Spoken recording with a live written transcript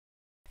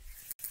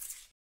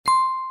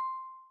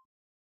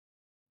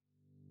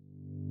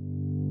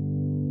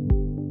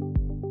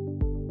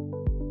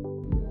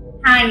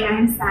Hi,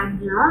 I'm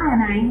Sandra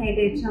and I head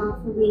HR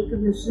for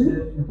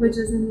vCommission, which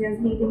is India's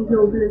leading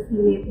global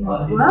affiliate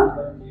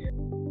network.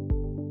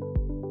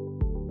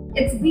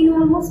 It's been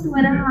almost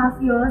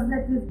 2.5 years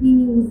that we've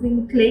been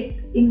using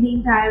Cliq in the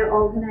entire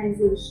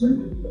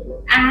organization,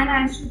 and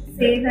I should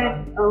say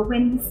that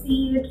when we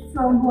see it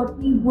from what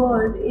we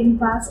were in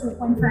past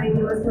 2.5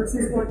 years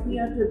versus what we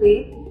are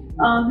today,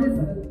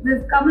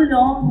 we've come a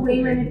long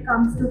way when it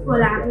comes to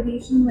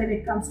collaboration, when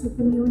it comes to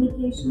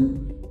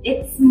communication.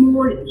 It's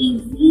more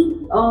easy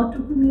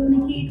to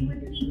communicate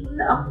with people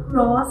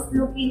across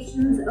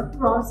locations,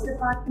 across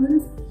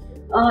departments.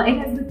 It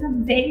has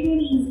become very,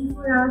 very easy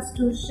for us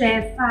to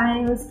share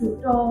files,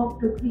 to talk,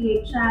 to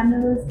create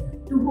channels,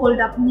 to hold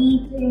up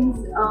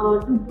meetings,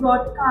 to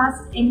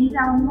broadcast any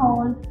town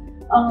hall.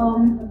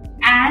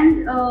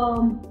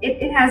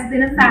 It has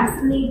been a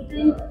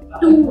fascinating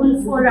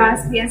tool for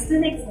us. We are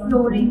still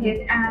exploring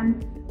it,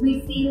 and we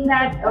feel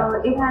that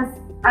it has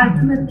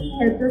ultimately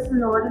helped us a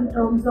lot in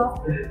terms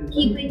of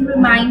keeping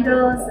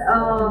reminders,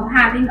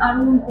 having our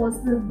own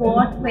personal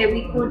bot where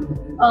we could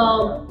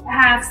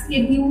have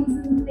schedules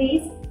in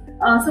place.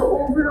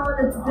 So overall,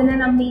 it's been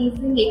an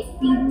amazing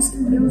experience to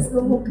use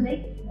Zoho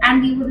Cliq,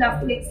 and we would love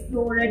to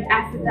explore it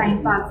as the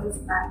time passes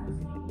by.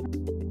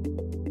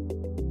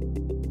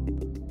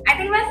 I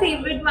think my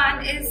favorite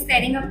one is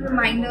setting up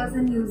reminders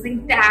and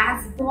using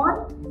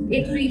TaskBot.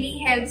 It really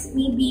helps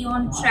me be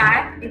on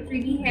track. It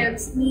really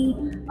helps me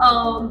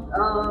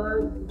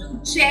to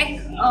check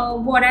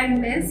what I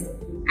missed,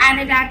 and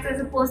it acts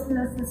as a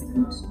personal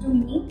assistant to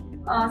me.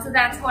 So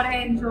that's what I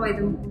enjoy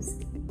the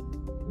most.